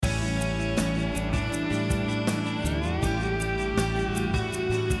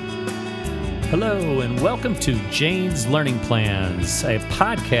Hello, and welcome to Jane's Learning Plans, a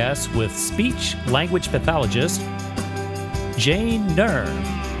podcast with speech language pathologist Jane Nur.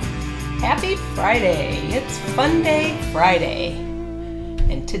 Happy Friday! It's Fun Day Friday.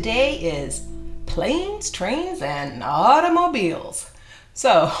 And today is planes, trains, and automobiles.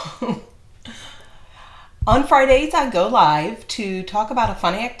 So, on Fridays I go live to talk about a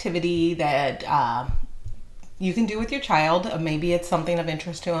funny activity that you can do with your child. Maybe it's something of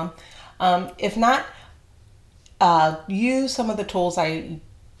interest to them. If not, use some of the tools I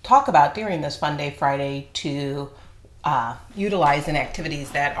talk about during this Fun Day Friday to utilize in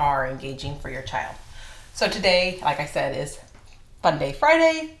activities that are engaging for your child. So today, like I said, is Fun Day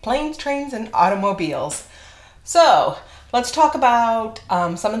Friday, planes, trains, and automobiles. So let's talk about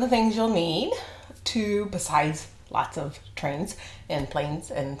some of the things you'll need besides lots of trains and planes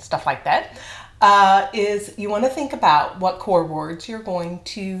and stuff like that. Is you want to think about what core words you're going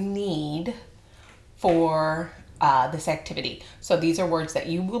to need for this activity. So these are words that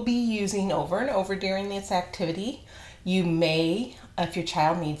you will be using over and over during this activity. You may, if your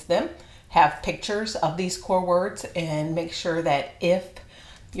child needs them, have pictures of these core words and make sure that if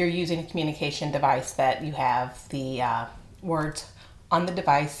you're using a communication device that you have the words on the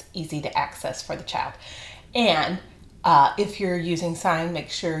device easy to access for the child. And if you're using sign, make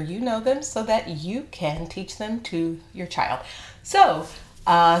sure you know them so that you can teach them to your child. So,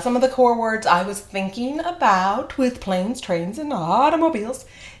 some of the core words I was thinking about with planes, trains, and automobiles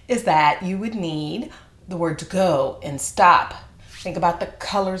is that you would need the words go and stop. Think about the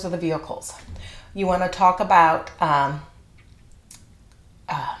colors of the vehicles. You want to talk about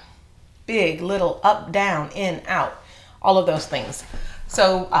big, little, up, down, in, out, all of those things.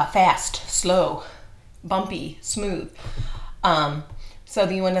 So, fast, slow, bumpy, smooth. So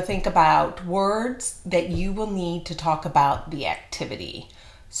you want to think about words that you will need to talk about the activity.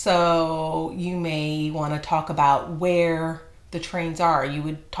 So you may want to talk about where the trains are. You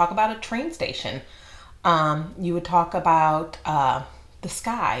would talk about a train station. You would talk about the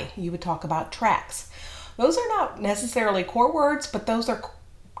sky. You would talk about tracks. Those are not necessarily core words, but those are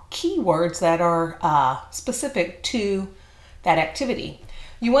key words that are specific to that activity.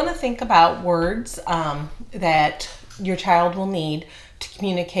 You want to think about words that your child will need to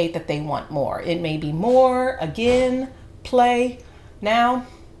communicate that they want more. It may be more, again, play, now.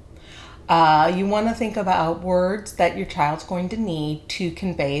 You want to think about words that your child's going to need to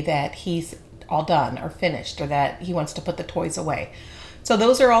convey that he's all done or finished or that he wants to put the toys away. So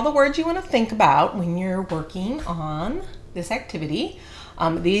those are all the words you want to think about when you're working on this activity.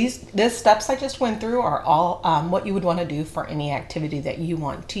 These steps I just went through are all what you would want to do for any activity that you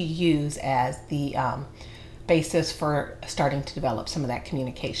want to use as the basis for starting to develop some of that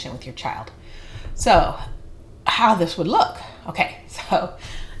communication with your child. So, how this would look. Okay, so,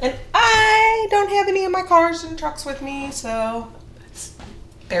 and I don't have any of my cars and trucks with me, so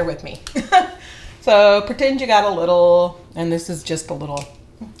bear with me. So, pretend you got a little, and this is just a little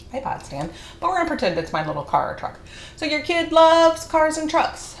iPod stand, but we're gonna pretend it's my little car or truck. So your kid loves cars and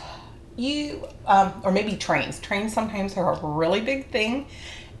trucks. Or maybe trains. Trains sometimes are a really big thing.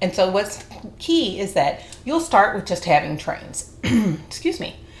 And so what's key is that you'll start with just having trains. Excuse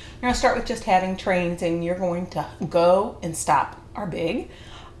me. You're gonna start with just having trains, and you're going to go and stop are big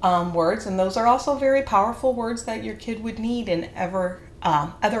words, and those are also very powerful words that your kid would need in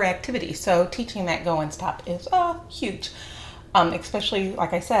other activities. So teaching that go and stop is huge. Especially,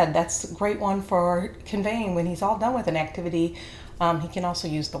 like I said, that's a great one for conveying when he's all done with an activity. He can also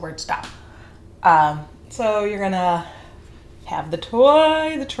use the word stop. So you're going to have the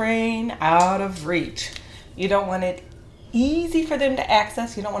toy, the train out of reach. You don't want it easy for them to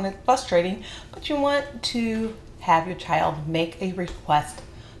access. You don't want it frustrating, but you want to have your child make a request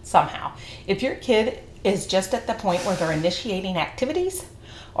somehow. If your kid is just at the point where they're initiating activities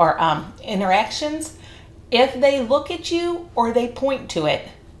or interactions, if they look at you or they point to it,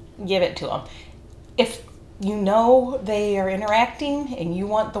 give it to them. If you know they are interacting and you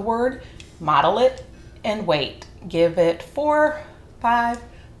want the word, model it and wait. Give it 4, 5,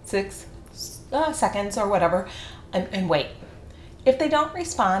 6 seconds or whatever and wait. If they don't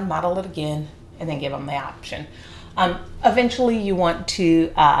respond, model it again and then give them the option. Eventually you want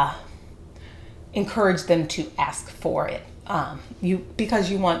to encourage them to ask for it.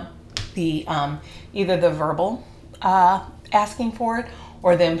 Because you want the either the verbal asking for it,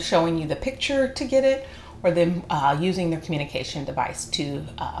 or them showing you the picture to get it, or them using their communication device to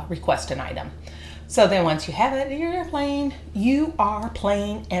request an item. So then once you have it, you are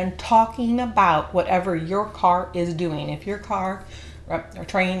playing and talking about whatever your car is doing. If your car or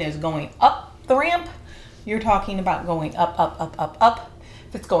train is going up the ramp, you're talking about going up, up, up, up, up.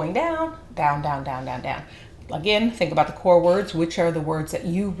 If it's going down, down, down, down, down, down. Again, think about the core words. Which are the words that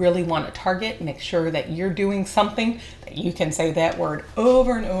you really want to target? Make sure that you're doing something that you can say that word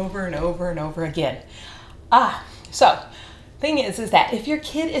over and over and over and over again. So thing is that if your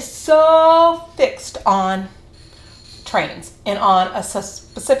kid is so fixed on trains and on a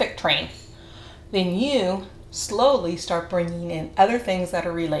specific train, then you slowly start bringing in other things that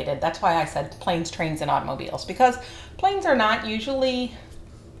are related. That's why I said planes, trains, and automobiles, because planes are not usually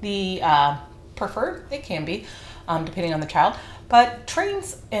the preferred. It can be, depending on the child, but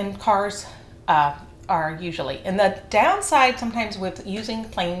trains and cars are usually. And the downside sometimes with using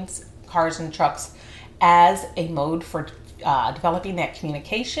planes, cars, and trucks as a mode for developing that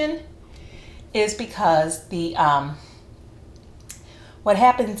communication is because what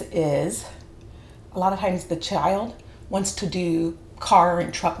happens is a lot of times the child wants to do car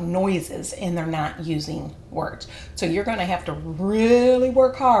and truck noises and they're not using words. So you're going to have to really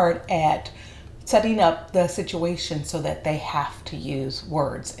work hard at setting up the situation so that they have to use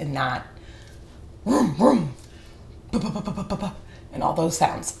words and not vroom, vroom, and all those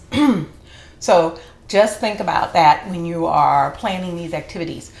sounds. So just think about that when you are planning these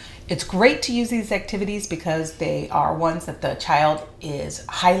activities. It's great to use these activities because they are ones that the child is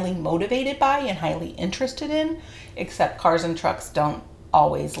highly motivated by and highly interested in, except cars and trucks don't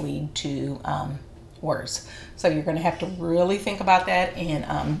always lead to words. So you're going to have to really think about that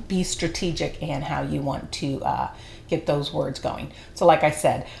and be strategic in how you want to get those words going. So like I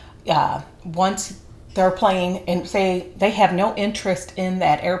said, once they're playing and say they have no interest in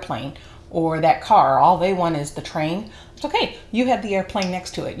that airplane or that car, all they want is the train, it's okay. You have the airplane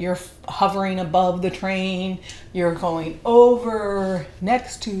next to it. You're hovering above the train. You're going over,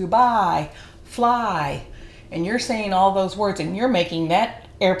 next to, by, fly. And you're saying all those words and you're making that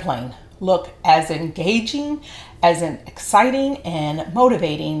airplane look as engaging, as exciting and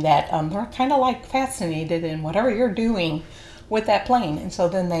motivating that they're kind of like fascinated in whatever you're doing with that plane. And so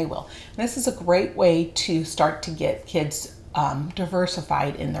then they will. And this is a great way to start to get kids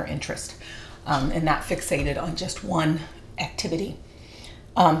diversified in their interest and not fixated on just one activity.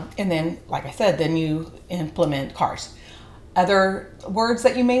 And then, like I said, then you implement cars. Other words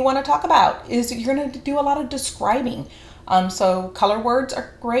that you may want to talk about is you're going to do a lot of describing. So color words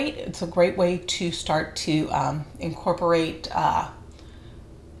are great. It's a great way to start to incorporate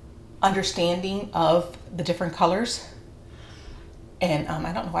understanding of the different colors. And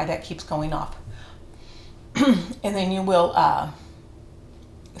I don't know why that keeps going off. And then you will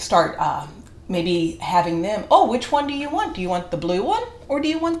start maybe having them, which one do you want? Do you want the blue one or do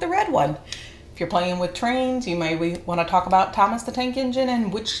you want the red one? If you're playing with trains, you may want to talk about Thomas the Tank Engine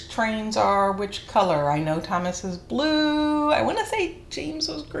and which trains are which color. I know Thomas is blue. I want to say James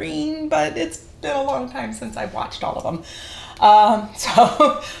was green, but it's been a long time since I've watched all of them.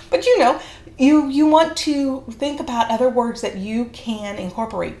 But you want to think about other words that you can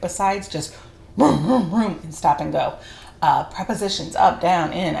incorporate besides just vroom, vroom, vroom, and stop and go. Prepositions, up,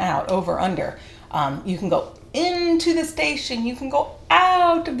 down, in, out, over, under. You can go into the station. You can go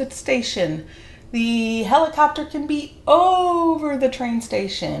out of the station. The helicopter can be over the train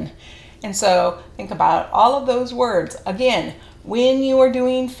station. And so think about all of those words. Again, when you are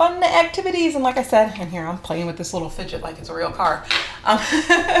doing fun activities, and like I said, and here I'm playing with this little fidget like it's a real car.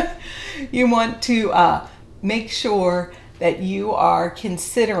 You want to make sure that you are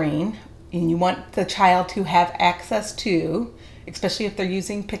considering, and you want the child to have access to, especially if they're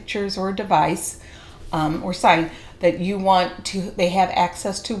using pictures or a device or sign, that you want to, they have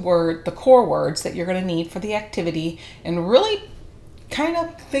access to the core words that you're going to need for the activity, and really kind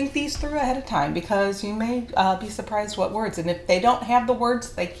of think these through ahead of time because you may be surprised what words, and if they don't have the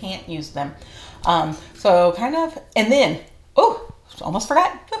words, they can't use them. And then, almost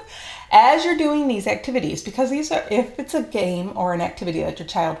forgot. As you're doing these activities, because if it's a game or an activity that your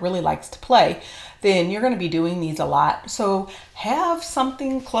child really likes to play, then you're going to be doing these a lot. So have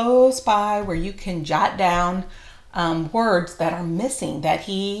something close by where you can jot down words that are missing that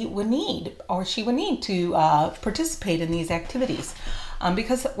he would need or she would need to participate in these activities.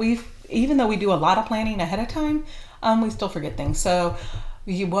 Because even though we do a lot of planning ahead of time, we still forget things. So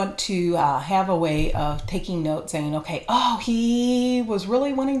you want to have a way of taking notes, saying, okay, he was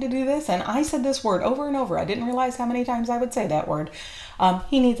really wanting to do this, and I said this word over and over. I didn't realize how many times I would say that word.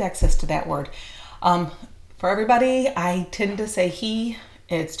 He needs access to that word. For everybody, I tend to say he.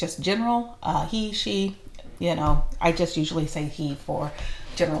 It's just general. He, she, I just usually say he for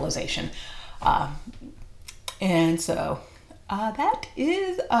generalization. And so that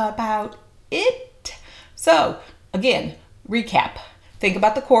is about it. So again, recap. Think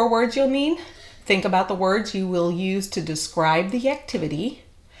about the core words you'll need. Think about the words you will use to describe the activity.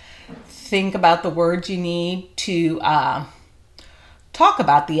 Think about the words you need to talk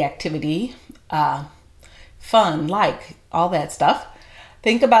about the activity, fun, like, all that stuff.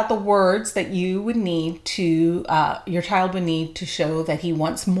 Think about the words that you would need to, your child would need to show that he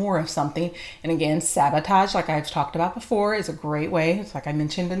wants more of something. And again, sabotage, like I've talked about before, is a great way. It's like I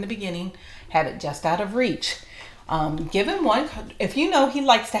mentioned in the beginning, have it just out of reach. Give him one. If you know he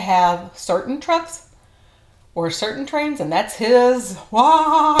likes to have certain trucks or certain trains and that's his,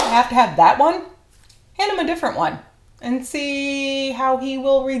 I have to have that one, hand him a different one and see how he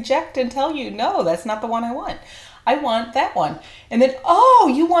will reject and tell you, no, that's not the one I want. I want that one. And then,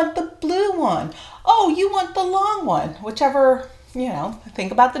 oh, you want the blue one. Oh, you want the long one. Whichever,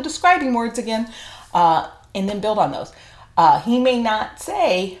 think about the describing words again, and then build on those. He may not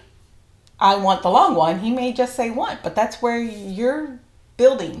say, I want the long one. He may just say want, but that's where you're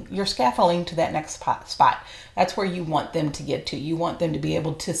building, you're scaffolding to that next spot. That's where you want them to get to. You want them to be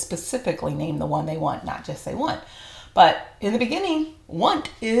able to specifically name the one they want, not just say want. But in the beginning,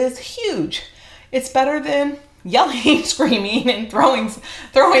 want is huge. It's better than yelling, screaming, and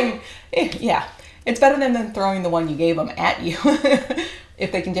throwing. Yeah, it's better than throwing the one you gave them at you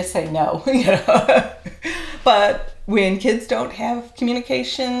if they can just say no. But when kids don't have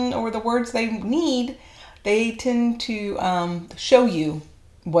communication or the words they need, they tend to show you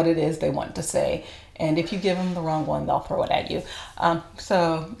what it is they want to say. And if you give them the wrong one, they'll throw it at you.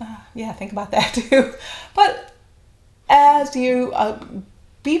 Think about that too. But as you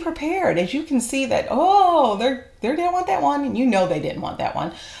be prepared, as you can see that, they didn't want that one, and you know they didn't want that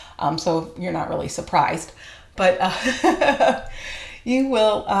one. So you're not really surprised. But you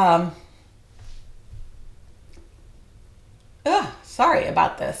will, sorry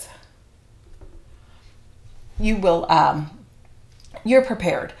about this. You will, you're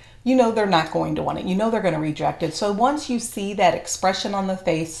prepared. You know they're not going to want it. You know they're going to reject it. So once you see that expression on the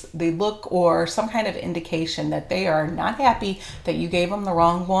face, the look, or some kind of indication that they are not happy that you gave them the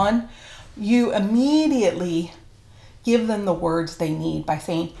wrong one, you immediately give them the words they need by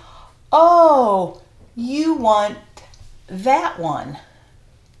saying, oh, you want that one.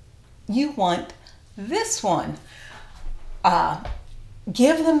 You want this one.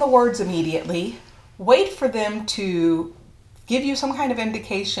 Give them the words immediately. Wait for them to give you some kind of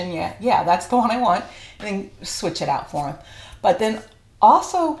indication, yeah, that's the one I want, and then switch it out for them. But then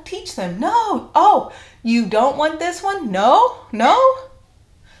also teach them, you don't want this one? No,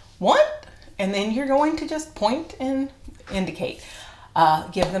 what? And then you're going to just point and indicate.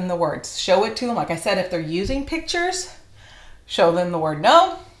 Give them the words. Show it to them. Like I said, if they're using pictures, show them the word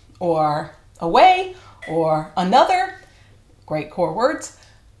no, or away, or another. Great core words.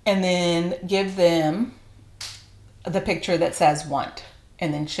 And then give them the picture that says want,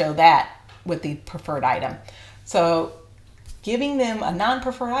 and then show that with the preferred item. So giving them a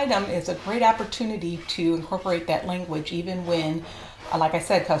non-preferred item is a great opportunity to incorporate that language, even when, like I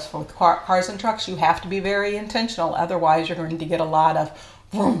said, because with cars and trucks, you have to be very intentional. Otherwise, you're going to get a lot of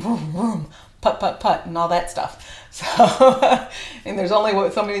vroom, vroom, vroom, put, put, put, and all that stuff. So, and there's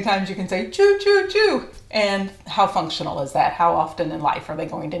only so many times you can say choo, choo, choo. And how functional is that? How often in life are they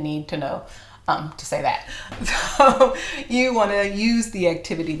going to need to know to say that? So you want to use the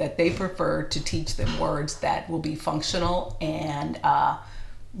activity that they prefer to teach them words that will be functional and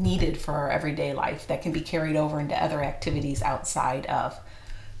needed for our everyday life, that can be carried over into other activities outside of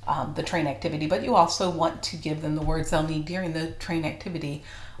the train activity. But you also want to give them the words they'll need during the train activity,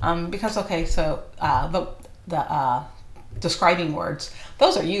 because the describing words,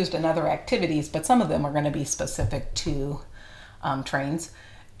 those are used in other activities, but some of them are going to be specific to trains.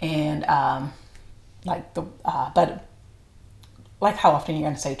 And but like how often you're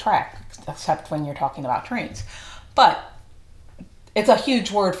going to say track, except when you're talking about trains. But it's a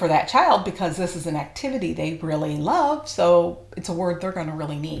huge word for that child because this is an activity they really love. So it's a word they're going to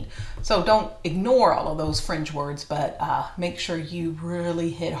really need. So don't ignore all of those fringe words, but make sure you really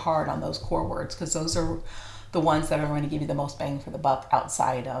hit hard on those core words, because those are the ones that are going to give you the most bang for the buck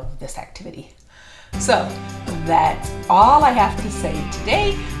outside of this activity. So that's all I have to say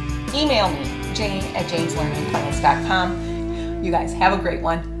today. Email me, Jane at janeslearningplans.com. You guys have a great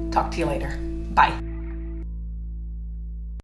one. Talk to you later. Bye.